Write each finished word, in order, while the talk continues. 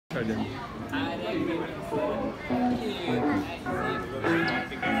try them.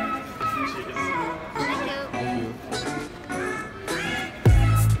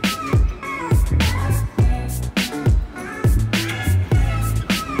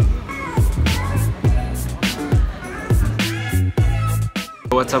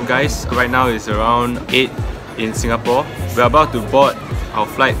 What's up guys? Right now it's around 8 in Singapore. We're about to board our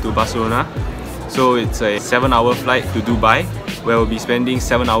flight to Barcelona. So it's a 7-hour flight to Dubai, where we'll be spending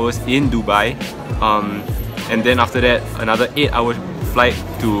 7 hours in Dubai. And then after that, another 8-hour flight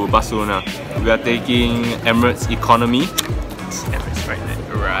to Barcelona. We are taking Emirates Economy. It's Emirates right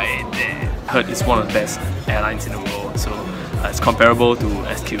there. I heard it's one of the best airlines in the world. So it's comparable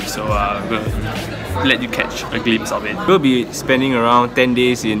to SQ. So I'm going to let you catch a glimpse of it. We'll be spending around 10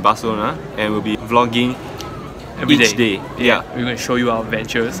 days in Barcelona and we'll be vlogging each day. Yeah, we're going to show you our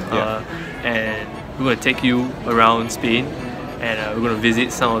adventures and we're going to take you around Spain and we're going to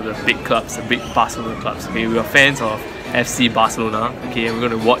visit some of the big clubs, the big Barcelona clubs. Okay, we are fans of FC Barcelona. Okay, and we're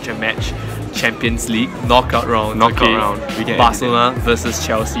going to watch a match, Champions League knockout round. Barcelona versus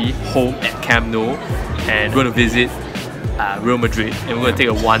Chelsea, home at Camp Nou, and we're going to visit Real Madrid, and we're going to take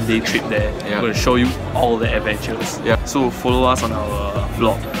a one-day trip there. We're going to show you all the adventures. So follow us on our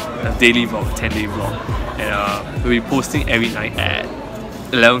vlog, a daily vlog, 10-day vlog, and we'll be posting every night at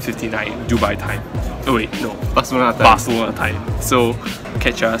 11:59 Dubai time. Oh wait, no, Barcelona time. So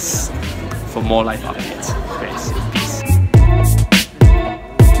catch us for more live updates. Peace.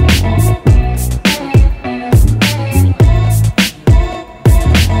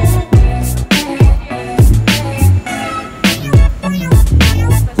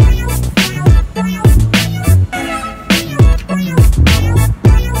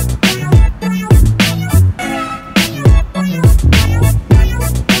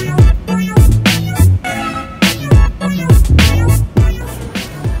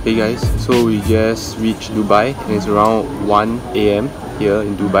 Hey guys, so we just reached Dubai and it's around 1 AM here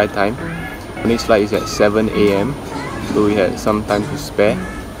in Dubai time. The next flight is at 7 AM, so we had some time to spare.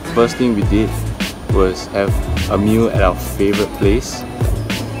 First thing we did was have a meal at our favorite place.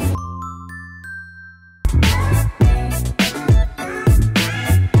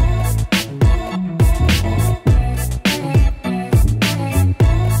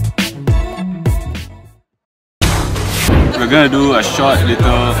 We're gonna do a short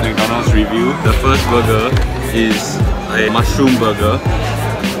little McDonald's review. The first burger is a mushroom burger.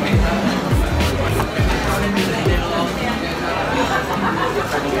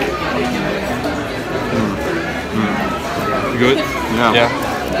 Good? Yeah.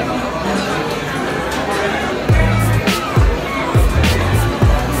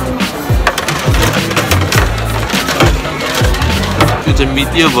 It's a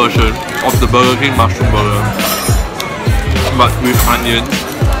meatier version of the Burger King mushroom burger, but with onions,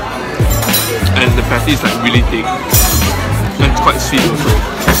 and the patty is like really thick and it's quite sweet also.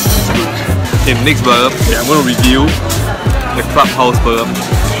 It's good. Okay, next burger, I'm going to review the Clubhouse burger.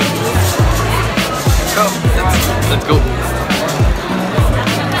 Let's go.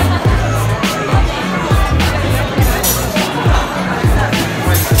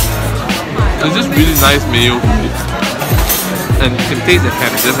 It's just really nice mayo, and you can taste the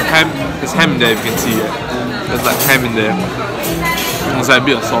ham. There's ham in there, if you can see it. There's like ham in there. There's like a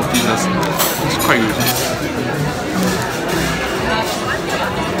bit of saltiness. It's quite good.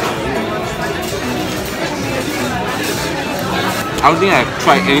 I don't think I've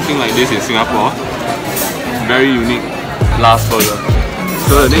tried anything like this in Singapore. Very unique. Last burger.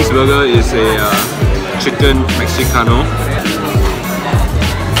 So the next burger is a chicken Mexicano.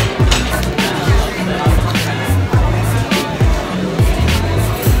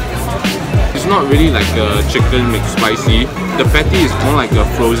 It's not really like a chicken McSpicy. The patty is more like a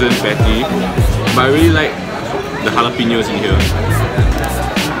frozen patty, but I really like the jalapenos in here.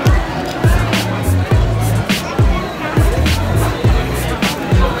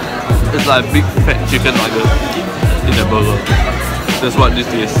 It's like a big fat chicken nugget in the burger. That's what this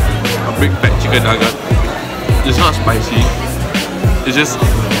is. A big fat chicken nugget. It's not spicy. It's just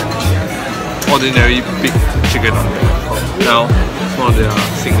ordinary big chicken nugget. Now, one of their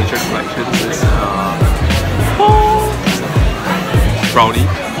signature collections is brownie.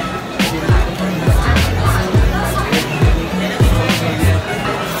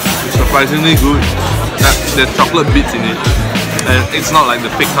 It's surprisingly good. There's chocolate bits in it, and it's not like the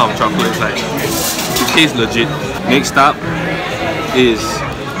fake kind of chocolate. It's like it tastes legit. Next up is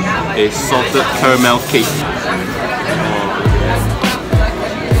a salted caramel cake.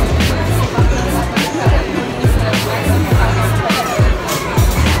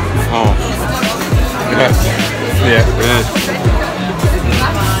 Yes.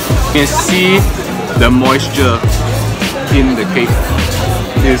 You can see the moisture in the cake.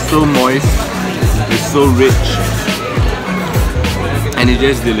 It's so moist, it's so rich, and it's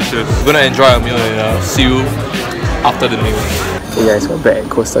just delicious. We're gonna enjoy our meal and see you after the meal. Hey guys, we're back at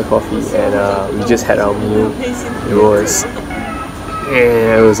Costa Coffee and we just had our meal. It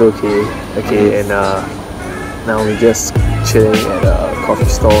was okay, and now we're just chilling at a coffee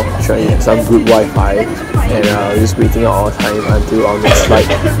store, trying to get some good Wi-Fi, and we're just waiting out our time until our next flight,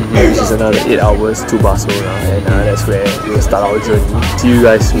 which is another 8 hours to Barcelona, and that's where we'll start our journey. See you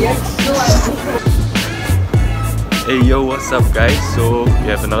guys soon. Hey yo, what's up guys? So we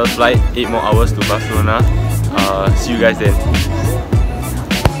have another flight, 8 more hours to Barcelona. See you guys then.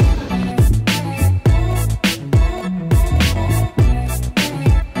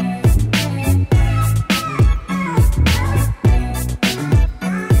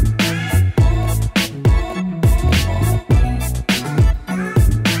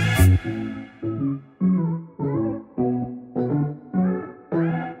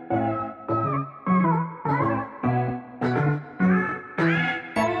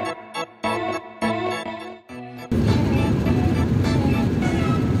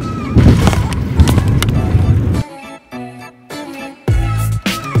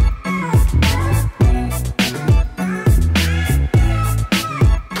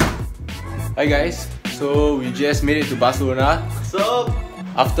 Hi guys, so we just made it to Barcelona. So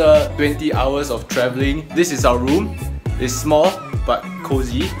after 20 hours of traveling, this is our room. It's small but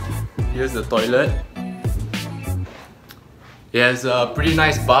cozy. Here's the toilet. It has a pretty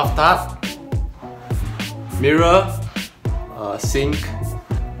nice bathtub, mirror, sink,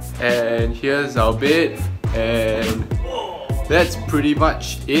 and here's our bed, and that's pretty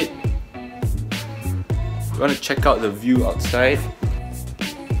much it. You want to check out the view outside?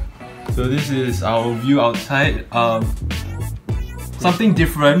 So this is our view outside. Something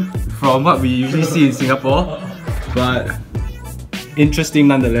different from what we usually see in Singapore, but interesting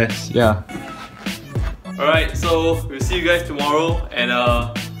nonetheless. Yeah. Alright, so we'll see you guys tomorrow, and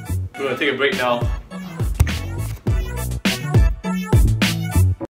we're gonna take a break now.